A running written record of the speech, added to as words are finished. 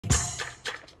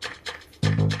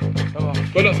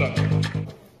Well done, sir.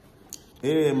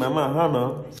 Hey, Mama, how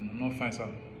now? I'm not fine, sir.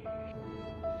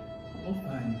 I'm not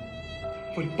fine.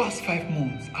 For the past 5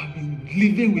 months, I've been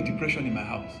living with depression in my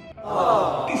house.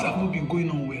 Things have not been going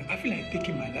on well. I feel like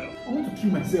taking my life. I want to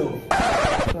kill myself.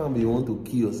 Try you want to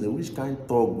kill yourself. Which kind of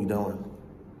talk with that one?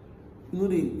 You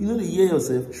know they hear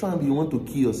yourself. Try you want to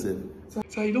kill yourself. Sir,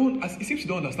 it seems you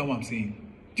don't understand what I'm saying.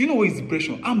 Do you know what is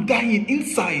depression? I'm dying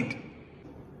inside.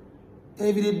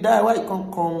 If you die, why you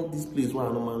can't come this place? Why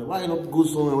you not go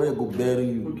somewhere where you go bury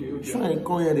you? Okay. Try and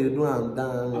come here, they do I'm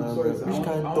down. I'm sorry, sir. Which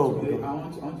kind of talk? I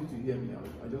want you to hear me out.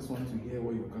 I just want to hear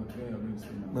what you're going to say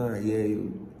now. Nah, yeah,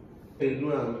 you. They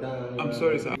do I'm down. I'm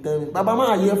sorry, sir. Tell me, Baba,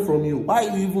 I hear from you. Why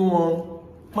you even want?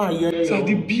 Sir,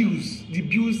 the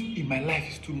bills in my life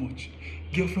is too much.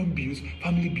 Girlfriend bills,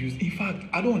 family bills. In fact,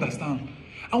 I don't understand.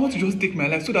 I want to just take my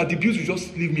life so that the bills will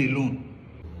just leave me alone.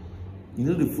 You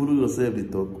know, they follow yourself, they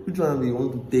talk. Which one they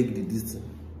want to take the distance?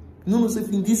 You know, say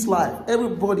in this life,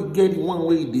 everybody get it one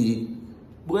way they,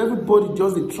 but everybody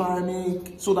just they try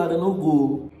make so that they don't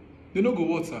go. They don't go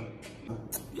what, sir?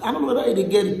 I don't know whether they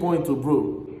get the point, oh,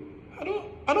 bro.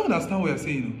 I don't understand what you're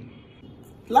saying.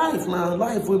 Life now,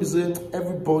 life will be saying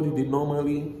everybody they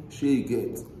normally share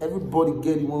get. Everybody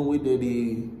get it one way that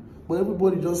they, but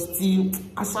everybody just still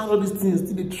aside all these things,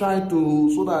 still they try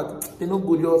to so that they don't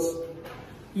go just.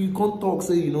 You can't talk,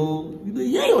 say, you don't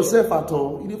hear yourself at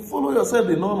all. You don't follow yourself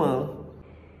the normal.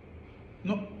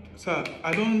 No, sir,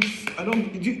 I don't,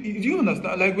 do you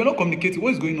understand? Like, we're not communicating.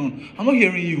 What is going on? I'm not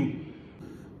hearing you.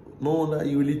 No wonder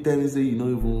you really tell me, say, you know,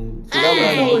 even. So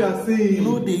that's what you're saying.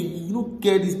 You don't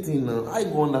get this thing now. I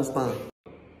go understand.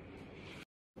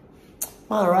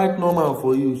 Man, right normal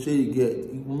for you, say you get.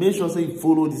 You make sure, say, you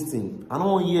follow this thing. I don't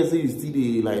want to hear, say, you still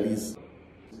dey like this.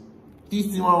 This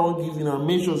thing I want to give you now,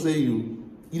 make sure, say, you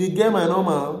dey get my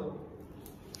normal.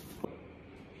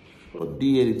 Oh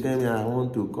dear, they tell me I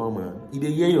want to come and you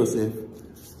dey hear yourself.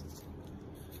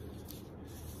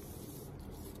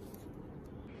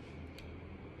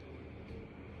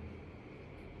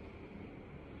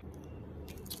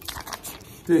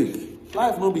 Take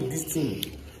life no be this thing.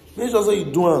 Make sure say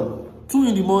you do am 2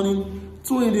 in the morning,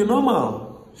 2 in the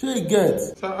normal. Sure you get.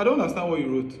 Sir, I don't understand what you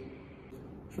wrote.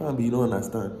 Sure be you don't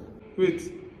understand.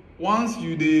 Wait, once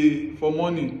you dey for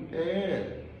morning,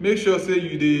 make sure say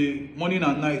you dey morning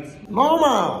and night.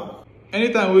 Normal.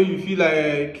 Anytime wey you feel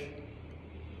like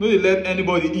no dey let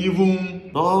anybody even.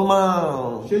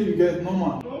 Normal. Shey you get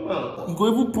normal. You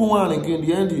go even put one again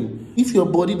the ending. If your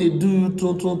body dey do you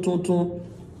tun,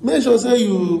 make sure say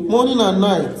you morning and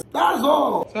night. That's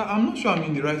all. Sir, I'm not sure I'm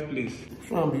in the right place.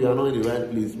 Sure be you are not in the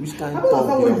right place. Which kind of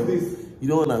talk is this? You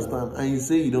don't understand and you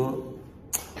say you don't.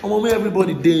 Make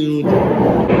everybody dey you.